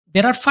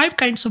There are 5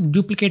 kinds of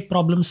duplicate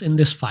problems in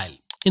this file.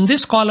 In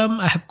this column,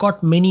 I have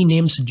got many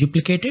names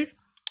duplicated.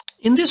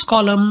 In this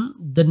column,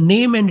 the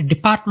name and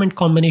department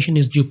combination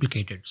is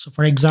duplicated. So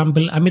for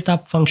example,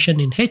 Amitabh function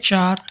in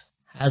HR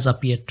has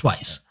appeared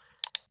twice.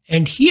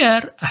 And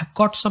here I have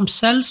got some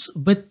cells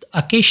with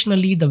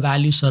occasionally the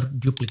values are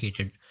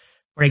duplicated.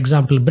 For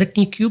example,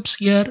 Brittany cubes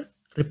here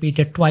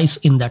repeated twice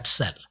in that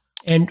cell.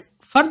 And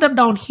further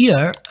down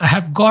here, I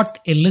have got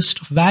a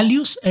list of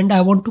values and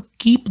I want to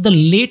keep the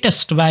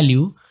latest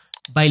value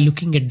by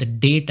looking at the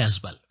date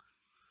as well.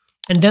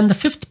 And then the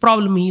 5th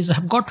problem is I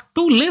have got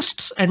 2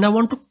 lists and I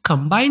want to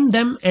combine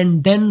them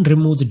and then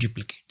remove the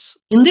duplicates.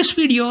 In this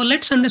video,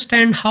 let's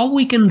understand how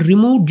we can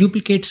remove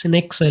duplicates in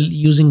Excel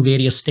using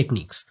various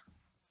techniques.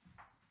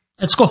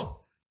 Let's go.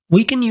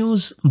 We can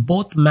use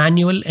both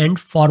manual and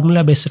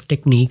formula-based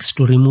techniques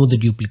to remove the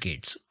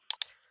duplicates.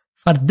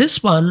 For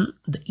this one,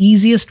 the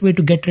easiest way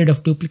to get rid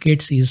of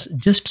duplicates is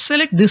just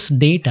select this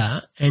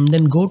data and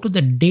then go to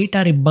the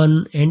data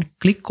ribbon and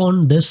click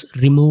on this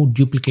remove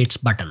duplicates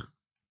button.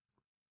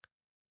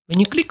 When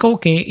you click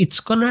OK, it's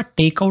gonna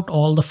take out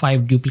all the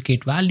 5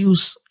 duplicate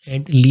values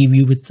and leave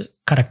you with the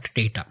correct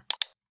data.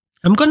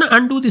 I'm gonna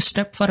undo this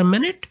step for a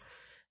minute.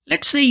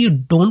 Let's say you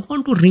don't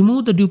want to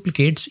remove the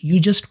duplicates, you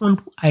just want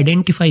to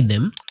identify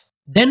them.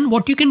 Then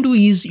what you can do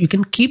is you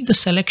can keep the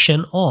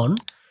selection on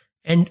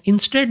and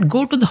instead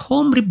go to the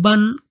home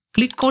ribbon,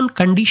 click on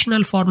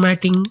conditional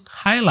formatting,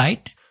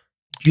 highlight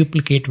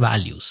duplicate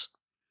values.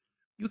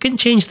 You can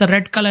change the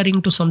red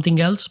coloring to something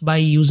else by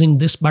using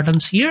these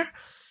buttons here.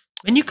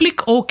 When you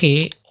click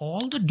OK,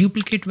 all the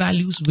duplicate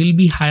values will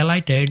be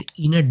highlighted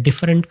in a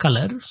different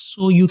color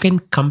so you can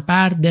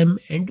compare them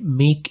and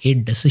make a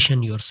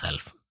decision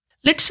yourself.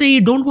 Let's say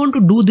you don't want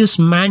to do this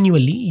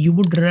manually, you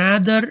would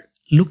rather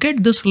look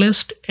at this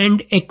list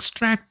and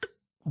extract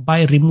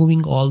by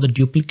removing all the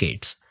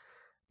duplicates.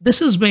 This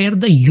is where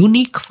the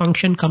unique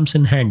function comes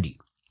in handy.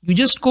 You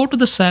just go to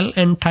the cell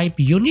and type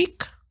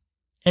unique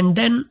and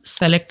then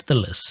select the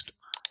list.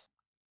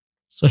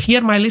 So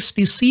here my list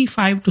is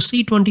C5 to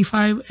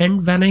C25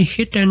 and when I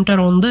hit enter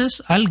on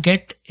this, I'll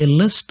get a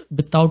list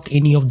without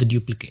any of the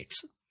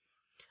duplicates.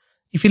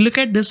 If you look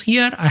at this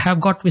here, I have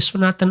got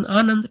Viswanathan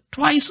Anand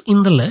twice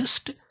in the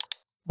list,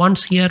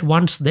 once here,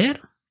 once there,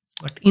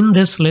 but in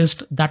this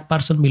list, that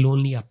person will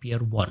only appear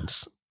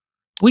once.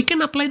 We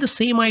can apply the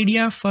same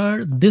idea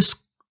for this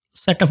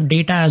set of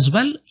data as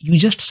well. You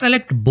just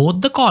select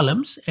both the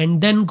columns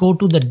and then go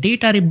to the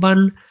data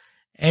ribbon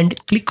and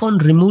click on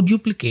remove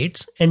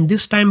duplicates. And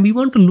this time we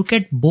want to look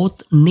at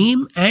both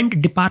name and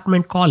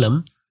department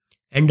column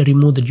and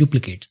remove the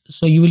duplicates.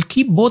 So you will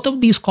keep both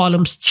of these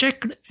columns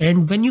checked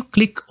and when you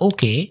click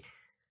OK,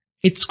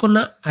 it's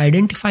gonna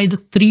identify the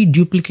 3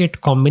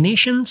 duplicate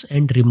combinations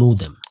and remove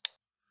them.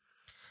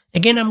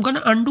 Again, I'm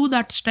gonna undo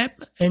that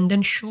step and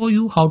then show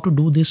you how to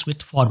do this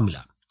with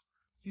formula.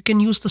 You can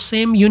use the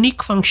same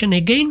unique function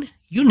again,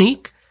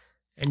 unique,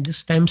 and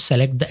this time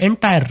select the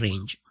entire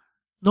range.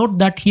 Note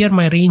that here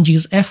my range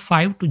is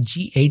F5 to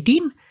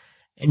G18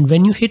 and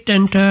when you hit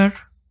enter,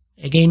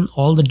 again,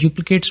 all the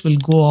duplicates will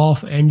go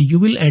off and you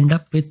will end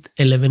up with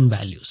 11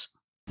 values.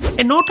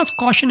 A note of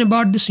caution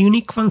about this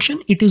unique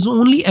function, it is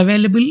only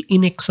available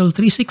in Excel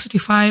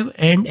 365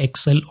 and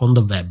Excel on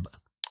the web.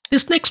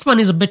 This next one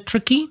is a bit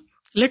tricky.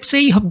 Let's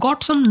say you have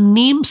got some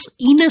names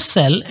in a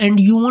cell and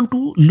you want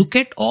to look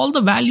at all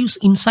the values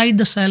inside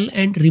the cell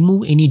and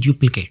remove any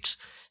duplicates.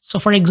 So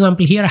for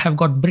example, here I have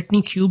got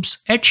Brittany cubes,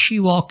 Ed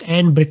Shewalk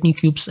and Brittany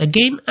cubes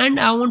again, and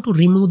I want to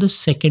remove the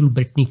second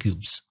Brittany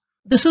cubes.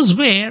 This is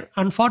where,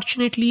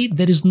 unfortunately,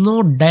 there is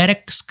no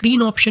direct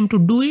screen option to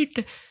do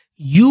it.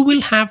 You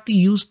will have to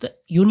use the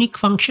unique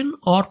function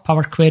or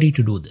Power Query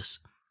to do this.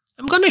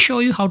 I'm going to show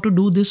you how to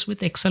do this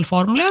with Excel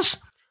formulas.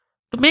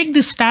 To make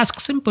this task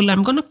simple,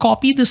 I'm going to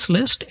copy this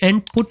list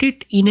and put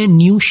it in a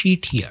new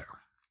sheet here.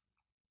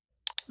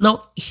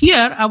 Now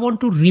here I want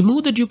to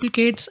remove the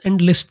duplicates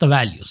and list the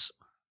values.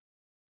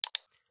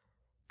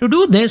 To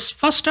do this,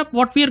 first up,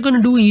 what we are going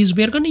to do is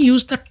we are going to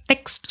use the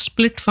text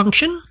split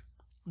function.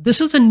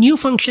 This is a new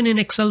function in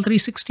Excel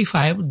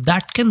 365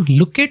 that can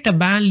look at a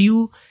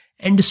value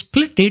and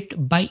split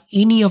it by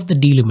any of the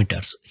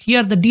delimiters.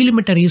 Here the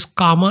delimiter is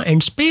comma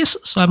and space.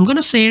 So I'm going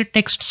to say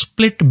text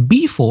split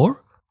B4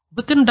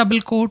 within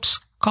double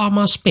quotes,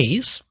 comma,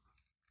 space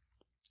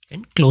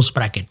and close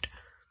bracket.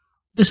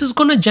 This is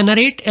going to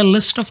generate a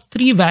list of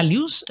 3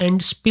 values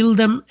and spill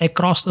them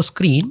across the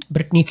screen.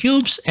 Brittany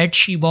cubes, Ed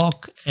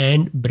Shewalk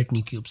and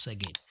Brittany cubes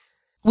again.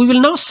 We will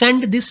now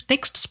send this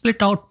text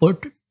split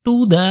output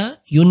to the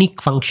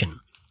unique function.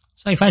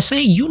 So if I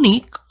say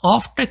unique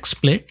of text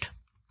split,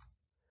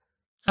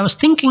 I was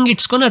thinking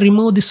it's going to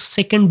remove this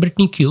second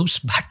Brittany cubes,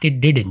 but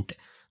it didn't.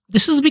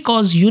 This is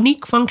because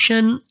unique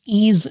function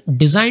is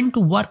designed to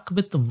work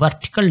with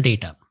vertical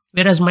data,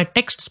 whereas my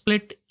text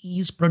split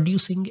is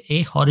producing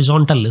a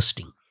horizontal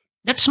listing.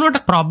 That's not a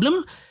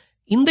problem.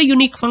 In the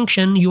unique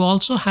function, you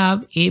also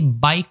have a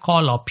by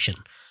call option.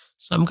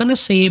 So I'm going to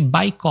say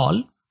by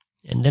call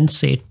and then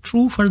say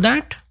true for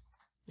that.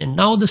 And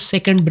now the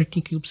second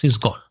Brittany cubes is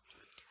gone.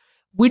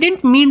 We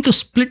didn't mean to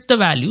split the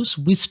values.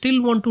 We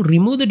still want to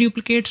remove the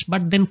duplicates,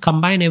 but then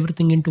combine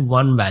everything into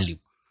one value.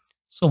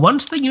 So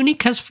once the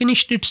unique has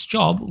finished its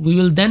job, we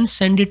will then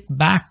send it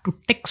back to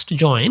text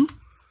join,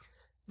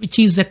 which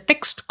is a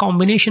text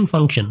combination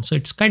function. So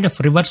it's kind of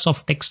reverse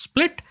of text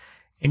split.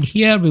 And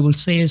here we will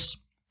say is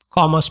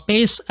comma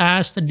space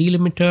as the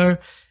delimiter.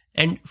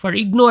 And for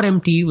ignore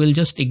empty, we'll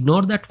just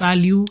ignore that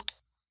value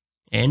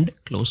and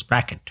close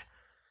bracket.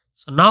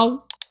 So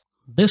now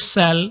this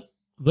cell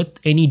with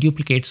any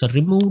duplicates are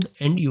removed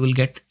and you will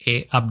get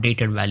a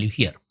updated value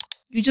here.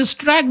 You just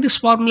drag this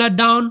formula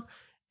down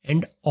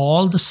and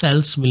all the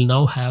cells will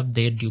now have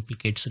their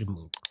duplicates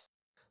removed.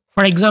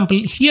 For example,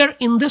 here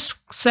in this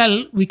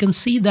cell, we can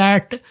see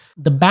that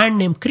the band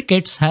name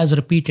crickets has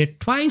repeated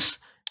twice,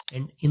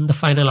 and in the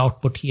final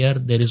output here,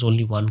 there is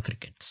only one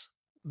crickets.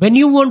 When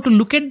you want to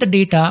look at the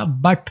data,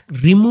 but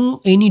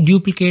remove any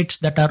duplicates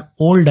that are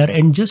older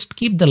and just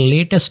keep the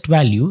latest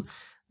value,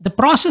 the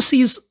process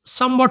is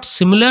somewhat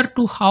similar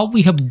to how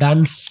we have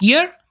done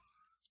here.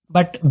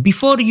 But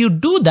before you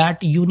do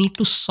that, you need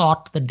to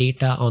sort the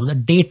data on the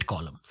date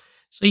column.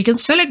 So you can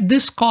select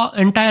this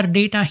entire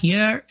data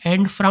here,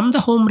 and from the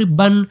home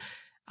ribbon,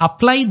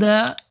 apply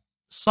the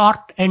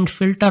sort and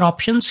filter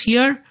options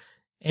here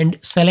and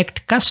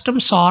select custom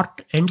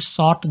sort and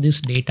sort this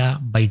data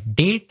by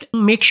date.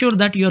 Make sure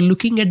that you're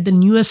looking at the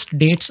newest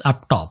dates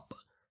up top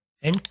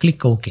and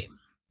click OK.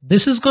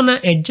 This is going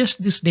to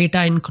adjust this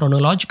data in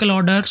chronological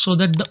order so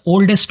that the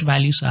oldest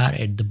values are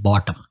at the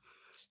bottom.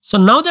 So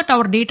now that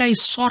our data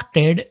is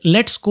sorted,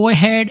 let's go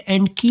ahead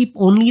and keep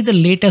only the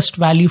latest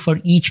value for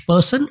each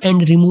person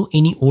and remove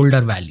any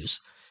older values.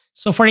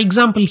 So for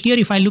example, here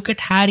if I look at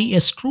Harry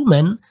S.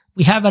 Truman,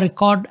 we have a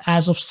record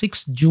as of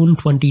 6th June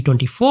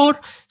 2024.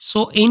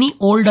 So any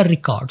older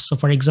records, so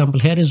for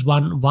example, here is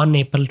one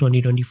April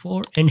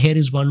 2024 and here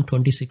is one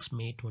 26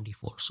 May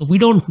 24. So we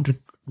don't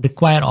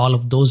require all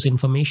of those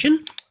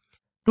information.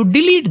 To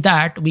delete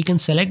that, we can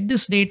select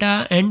this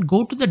data and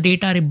go to the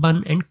data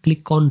ribbon and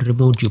click on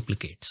remove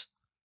duplicates.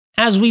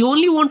 As we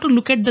only want to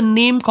look at the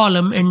name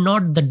column and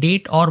not the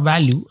date or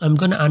value, I'm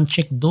going to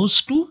uncheck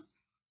those two.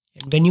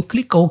 And when you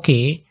click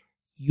OK,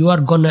 you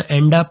are going to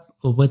end up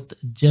with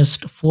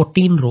just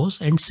 14 rows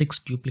and 6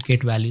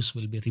 duplicate values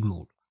will be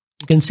removed.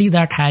 You can see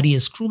that Harry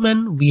S.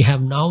 Truman, we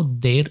have now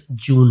their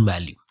June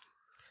value.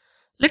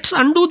 Let's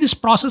undo this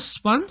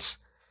process once.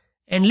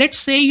 And let's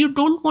say you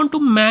don't want to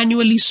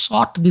manually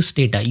sort this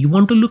data. You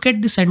want to look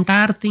at this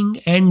entire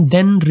thing and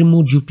then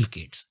remove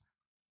duplicates.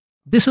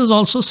 This is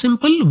also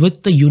simple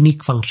with the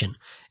unique function.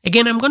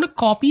 Again, I'm going to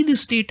copy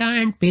this data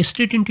and paste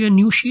it into a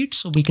new sheet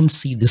so we can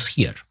see this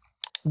here.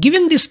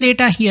 Given this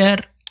data here,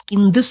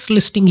 in this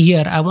listing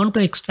here, I want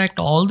to extract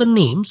all the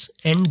names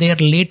and their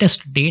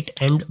latest date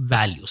and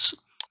values.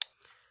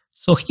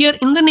 So here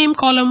in the name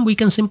column, we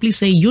can simply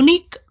say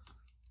unique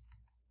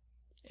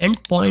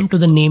and point to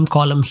the name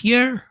column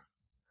here.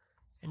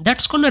 And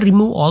that's going to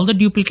remove all the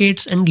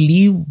duplicates and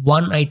leave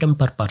one item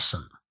per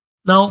person.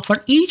 Now for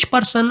each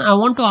person, I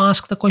want to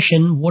ask the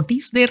question, what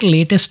is their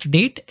latest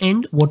date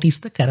and what is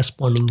the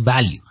corresponding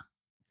value?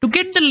 To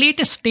get the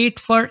latest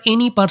date for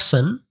any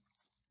person,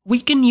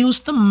 we can use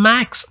the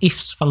max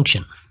ifs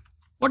function.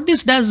 What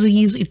this does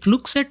is it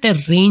looks at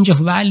a range of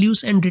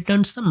values and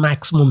returns the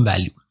maximum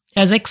value.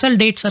 As Excel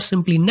dates are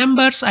simply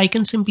numbers, I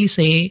can simply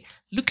say,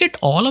 look at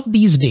all of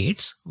these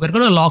dates. We're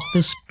going to lock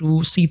this to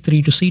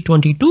C3 to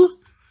C22.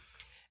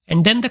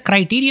 And then the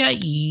criteria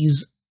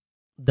is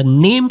the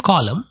name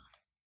column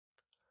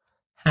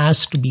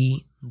has to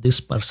be this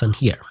person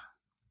here.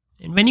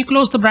 And when you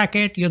close the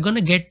bracket, you're going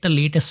to get the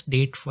latest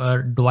date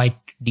for Dwight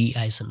D.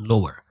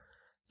 Eisenhower.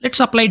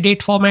 Let's apply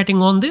date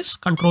formatting on this,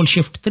 Control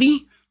Shift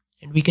 3,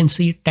 and we can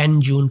see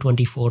 10 June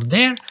 24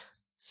 there,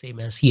 same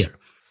as here.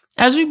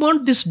 As we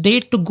want this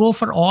date to go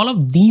for all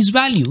of these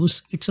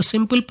values, it's a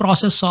simple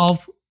process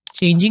of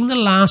changing the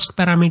last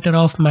parameter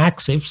of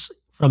maxifs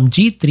from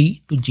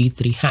G3 to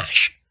G3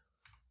 hash.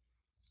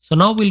 So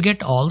now we'll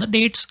get all the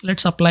dates.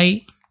 Let's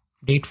apply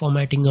date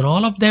formatting on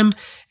all of them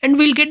and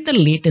we'll get the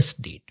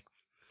latest date.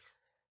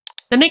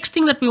 The next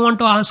thing that we want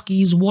to ask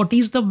is what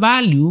is the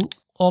value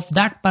of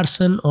that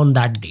person on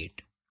that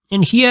date?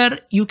 And here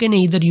you can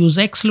either use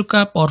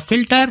XLOOKUP or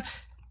filter.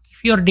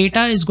 If your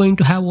data is going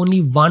to have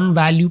only one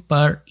value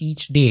per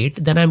each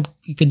date, then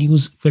you can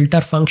use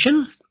filter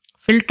function.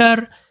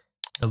 Filter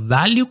the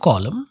value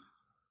column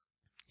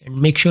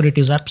and make sure it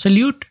is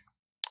absolute,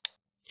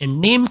 and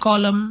name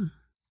column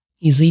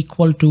is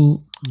equal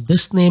to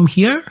this name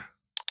here.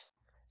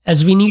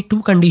 As we need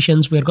two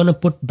conditions, we're going to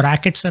put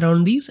brackets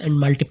around these and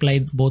multiply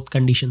both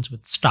conditions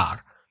with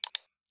star.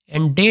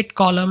 And date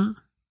column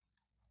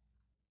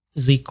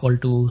is equal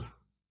to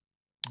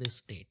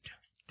this date.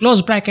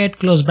 Close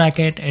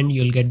bracket, and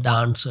you'll get the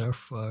answer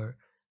for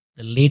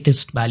the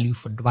latest value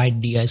for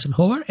Dwight D.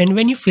 Eisenhower. And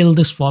when you fill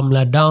this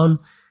formula down,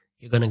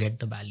 you're going to get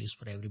the values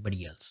for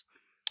everybody else.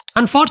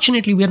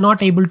 Unfortunately, we are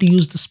not able to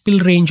use the spill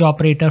range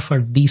operator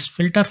for these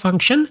filter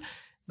function,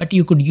 but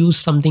you could use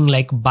something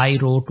like by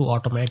row to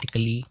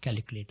automatically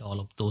calculate all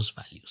of those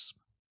values.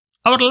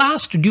 Our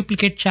last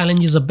duplicate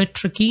challenge is a bit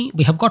tricky.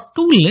 We have got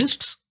two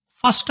lists.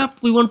 First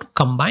up, we want to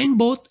combine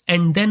both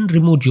and then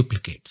remove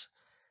duplicates.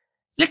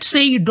 Let's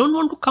say you don't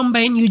want to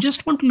combine, you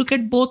just want to look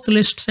at both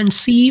lists and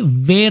see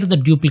where the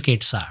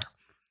duplicates are.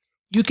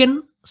 You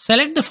can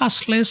select the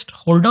first list,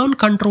 hold down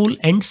Control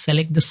and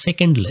select the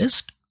second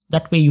list.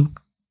 That way you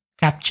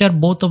capture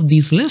both of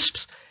these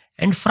lists,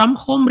 and from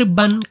home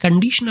ribbon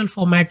conditional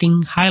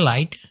formatting,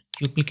 highlight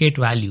duplicate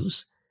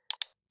values.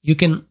 You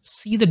can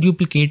see the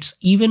duplicates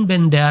even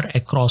when they are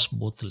across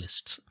both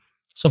lists.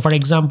 So for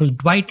example,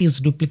 Dwight is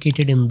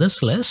duplicated in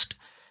this list,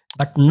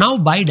 but now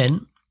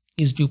Biden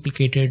is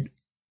duplicated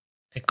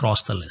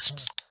across the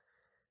lists.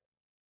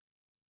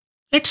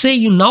 Let's say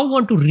you now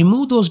want to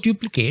remove those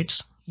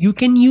duplicates. You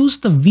can use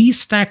the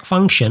vstack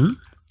function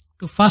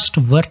to first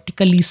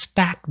vertically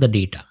stack the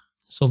data.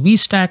 So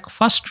vstack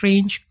first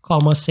range,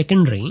 comma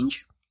second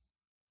range,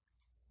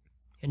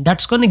 and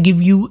that's going to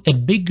give you a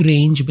big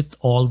range with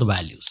all the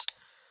values.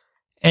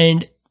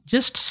 And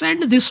just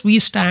send this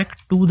vstack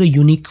to the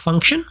unique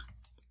function,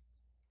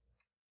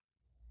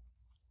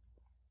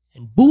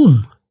 and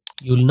boom,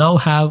 you'll now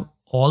have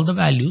all the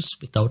values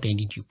without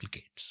any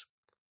duplicates.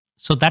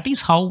 So that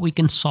is how we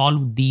can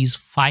solve these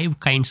 5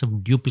 kinds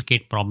of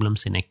duplicate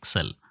problems in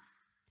Excel.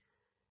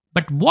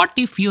 But what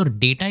if your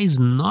data is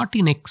not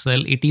in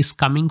Excel, it is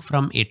coming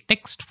from a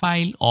text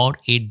file or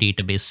a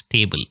database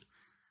table?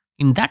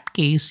 In that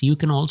case, you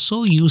can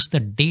also use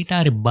the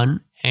data ribbon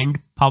and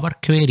Power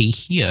Query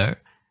here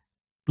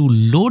to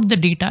load the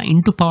data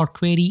into Power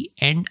Query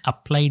and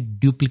apply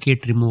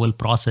duplicate removal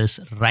process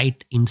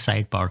right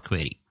inside Power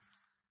Query.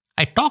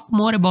 I talk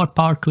more about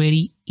Power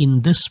Query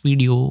in this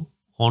video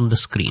on the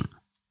screen.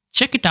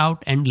 Check it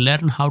out and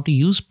learn how to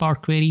use Power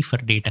Query for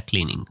data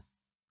cleaning.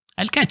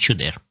 I'll catch you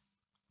there.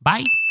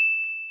 Bye.